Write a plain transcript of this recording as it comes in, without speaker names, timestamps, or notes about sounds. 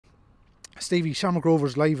Stevie, Shamrock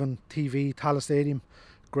Rovers live on TV, Tallaght Stadium.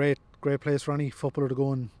 Great place for any footballer to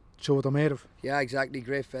go and show what they're made of. Yeah, exactly.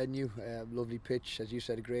 Great venue, lovely pitch, as you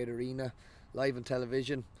said, a great arena, live on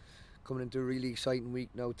television. Coming into a really exciting week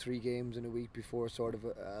now, 3 games in a week before sort of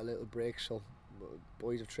a little break. So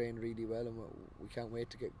boys have trained really well, and we can't wait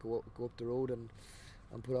to go up the road and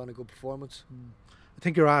put on a good performance. I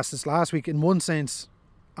think you were asked this last week. In one sense,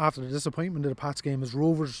 after the disappointment of the Pats game, is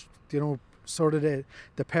Rovers, sort of the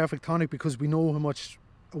perfect tonic, because we know how much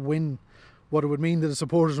a win, what it would mean to the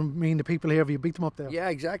supporters and mean to people here if you beat them up there. Yeah,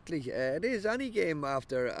 exactly. It is any game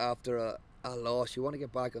after a loss. You want to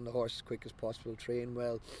get back on the horse as quick as possible, train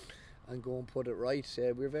well, and go and put it right.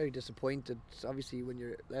 We're very disappointed. Obviously, when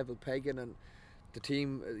you're level pegging and the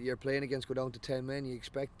team you're playing against go down to 10 men, you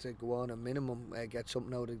expect to go on a minimum, get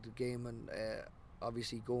something out of the game, and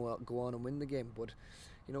obviously go on and win the game. But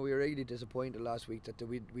we were really disappointed last week that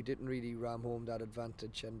we didn't really ram home that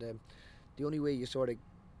advantage, and the only way you sort of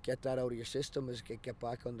get that out of your system is get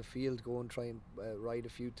back on the field, go and try and ride a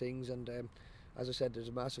few things. And as I said, there's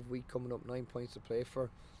a massive week coming up, 9 points to play for.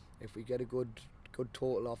 If we get a good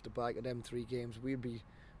total off the back of them 3 games, we'll be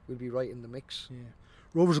right in the mix. Yeah.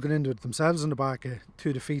 Rovers are going into it themselves in the back,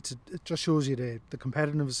 2 defeats. It just shows you the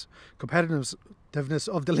competitiveness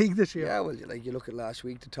of the league this year. Yeah, well, like you look at last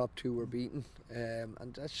week, the top 2 were beaten,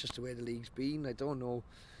 and that's just the way the league's been. I don't know.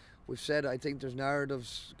 We've said, I think there's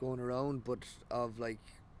narratives going around, but of like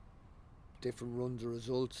different runs of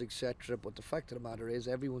results, etc. But the fact of the matter is,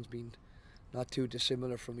 everyone's been not too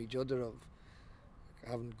dissimilar from each other, of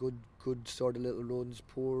having good sort of little runs,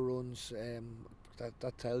 poor runs.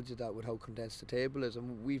 That tells you that with how condensed the table is,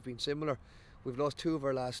 and we've been similar. We've lost 2 of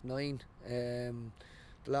our last 9. The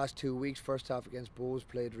last 2 weeks, first half against Bows,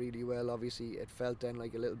 played really well. Obviously, it felt then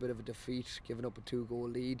like a little bit of a defeat, giving up a 2-goal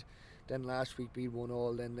lead. Then last week beat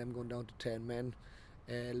 1-1, then them going down to 10 men,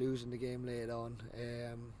 losing the game late on.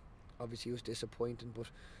 Obviously, it was disappointing,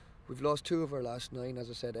 but we've lost 2 of our last 9.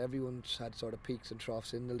 As I said, everyone's had sort of peaks and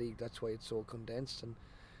troughs in the league. That's why it's so condensed, and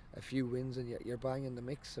a few wins and you're bang in the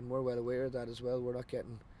mix, and we're well aware of that as well. We're not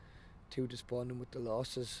getting too despondent with the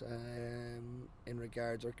losses in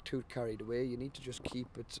regards, or too carried away. You need to just keep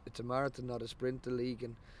it's a marathon, not a sprint, the league,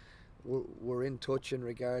 and we're in touch in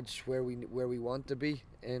regards where we want to be,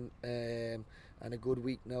 and a good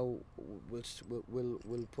week now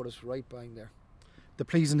will put us right bang there. The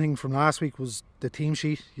pleasing thing from last week was the team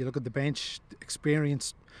sheet. You look at the bench,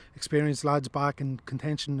 experienced lads back in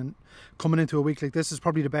contention, and coming into a week like this is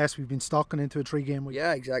probably the best we've been stocking into a 3-game week.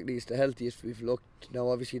 Yeah, exactly. It's the healthiest we've looked. Now,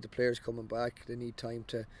 obviously, the players coming back, they need time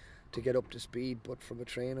to get up to speed, but from a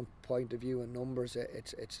training point of view and numbers,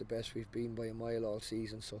 it's the best we've been by a mile all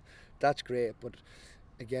season. So that's great. But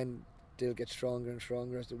again, they'll get stronger and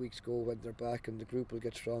stronger as the weeks go when they're back, and the group will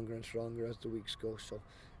get stronger and stronger as the weeks go. So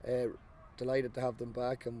delighted to have them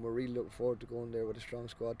back, and we're really looking forward to going there with a strong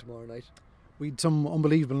squad tomorrow night. We had some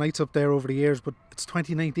unbelievable nights up there over the years, but it's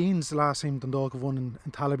 2019's the last time Dundalk have won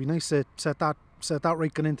in Tallaght. It'd be nice to set that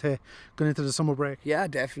right going into the summer break. Yeah,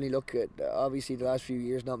 definitely. Look, obviously the last few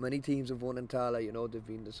years, not many teams have won in Tallaght. They've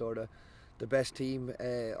been the best team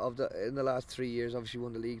in the last 3 years. Obviously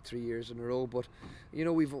won the league 3 years in a row, but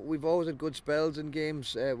we've always had good spells in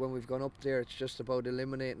games when we've gone up there. It's just about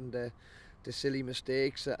eliminating the silly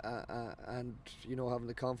mistakes and having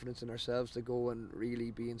the confidence in ourselves to go and really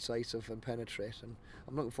be incisive and penetrate. And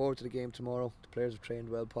I'm looking forward to the game tomorrow. The players have trained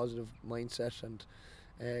well, positive mindset, and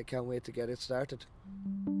can't wait to get it started.